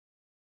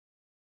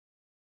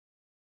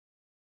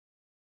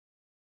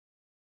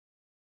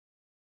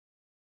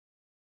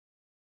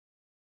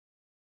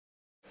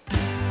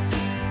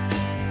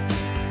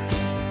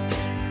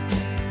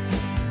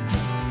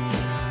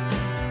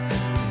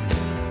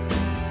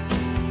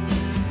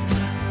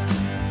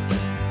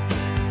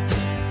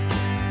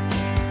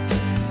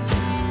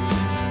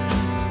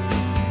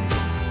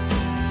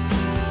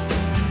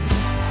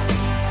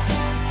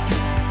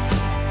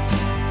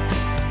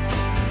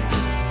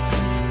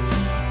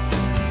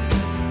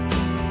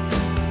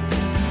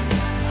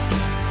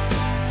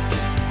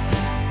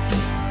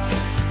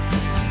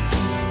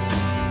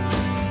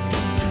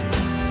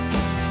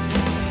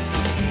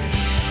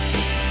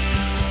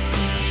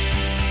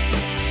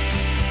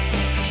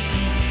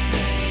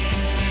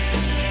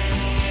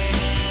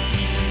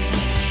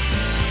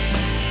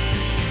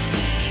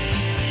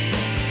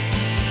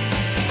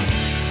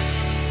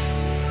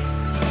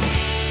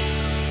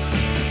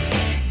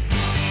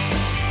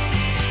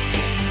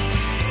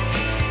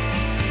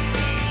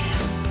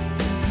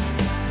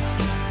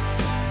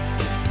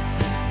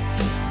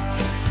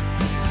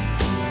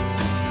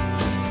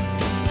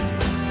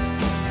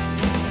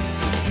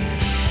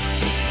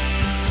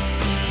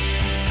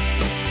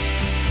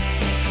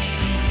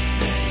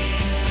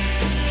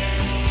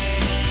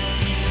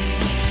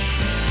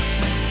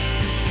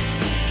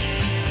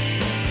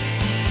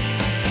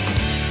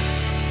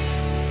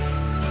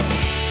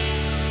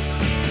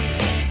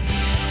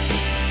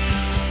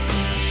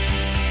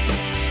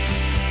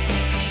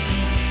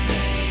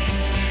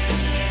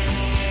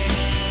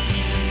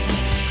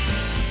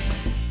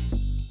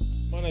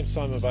name's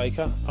Simon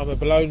Baker. I'm a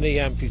below knee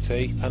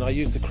amputee and I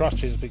use the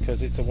crutches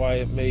because it's a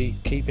way of me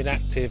keeping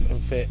active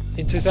and fit.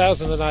 In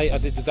 2008 I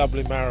did the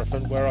Dublin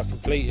Marathon where I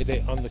completed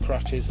it on the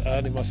crutches,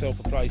 earning myself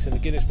a place in the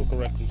Guinness Book of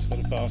Records for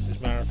the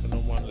fastest marathon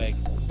on one leg.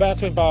 I'm about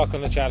to embark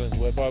on a challenge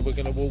whereby we're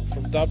going to walk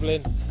from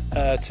Dublin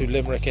to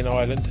Limerick in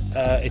Ireland.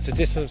 It's a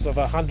distance of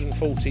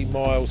 140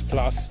 miles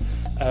plus.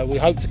 We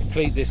hope to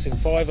complete this in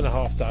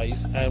 5.5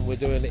 days, and we're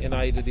doing it in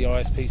aid of the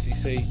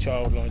ISPCC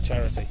Childline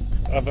charity.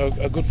 I've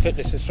a good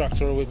fitness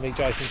instructor with me,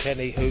 Jason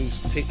Kenny, who's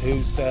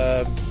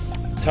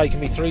taking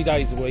me 3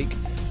 days a week.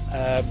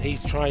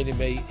 He's training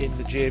me in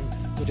the gym.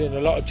 We're doing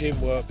a lot of gym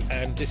work,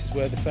 and this is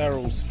where the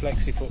ferrules,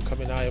 Flexyfoot,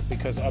 come in out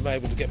because I'm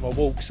able to get my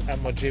walks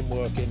and my gym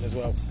work in as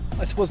well.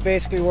 I suppose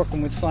basically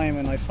working with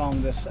Simon, I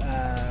found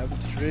that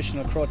with the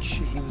traditional crutch,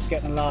 he was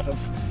getting a lot of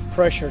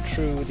pressure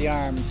through the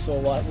arms. So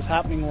what was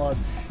happening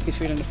was he's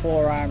feeling the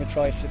forearm, the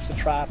triceps, the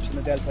traps and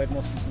the deltoid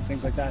muscles and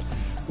things like that.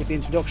 With the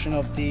introduction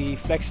of the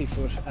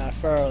Flexyfoot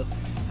ferrule,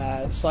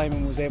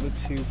 Simon was able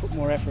to put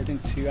more effort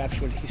into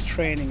his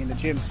training in the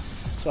gym.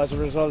 So as a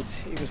result,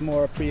 it was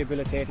more a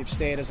prehabilitative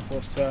state as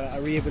opposed to a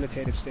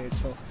rehabilitative state.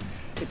 So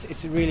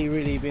it's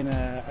really been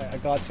a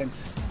godsend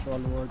for all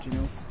the world, you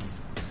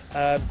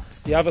know.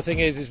 The other thing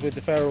is with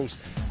the ferrules,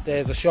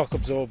 there's a shock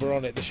absorber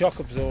on it. The shock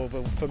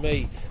absorber, for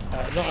me,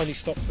 not only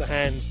stops the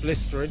hands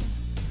blistering,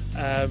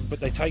 but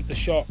they take the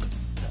shock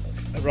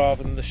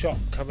rather than the shock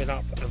coming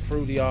up and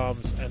through the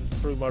arms and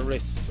through my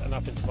wrists and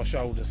up into my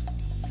shoulders.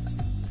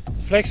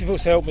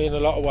 Flexyfoot's helped me in a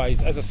lot of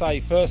ways. As I say,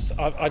 first,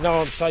 I know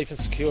I'm safe and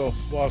secure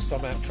whilst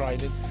I'm out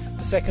training.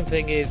 The second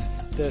thing is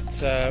that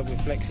with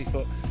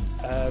Flexyfoot,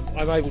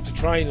 I'm able to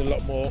train a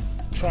lot more,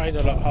 train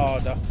a lot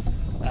harder,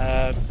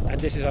 and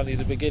this is only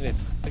the beginning.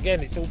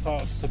 Again, it's all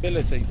part of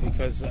stability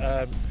because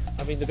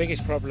I mean, the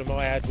biggest problem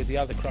I had with the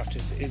other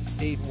crutches is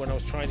even when I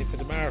was training for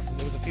the marathon,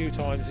 there was a few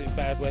times in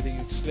bad weather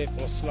you'd slip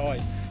or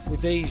slide.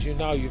 With these, you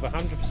know you've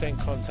 100%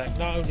 contact.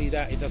 Not only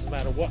that, it doesn't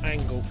matter what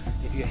angle.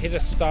 If you hit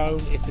a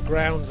stone, if the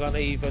ground's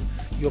uneven,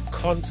 you'll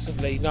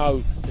constantly know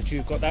that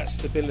you've got that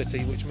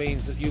stability, which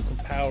means that you can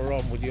power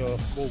on with your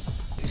walk.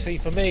 You see,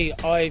 for me,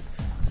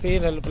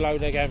 being a below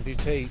leg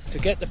amputee, to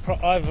get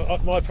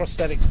my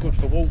prosthetic's good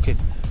for walking.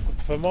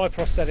 For my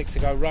prosthetic to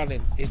go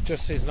running, it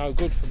just is no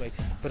good for me.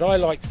 But I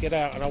like to get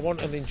out and I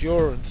want an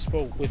endurance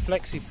sport. With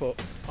Flexyfoot,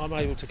 I'm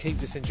able to keep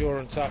this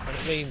endurance up, and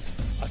it means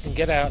I can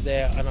get out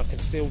there and I can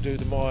still do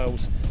the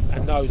miles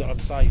and know that I'm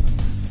safe.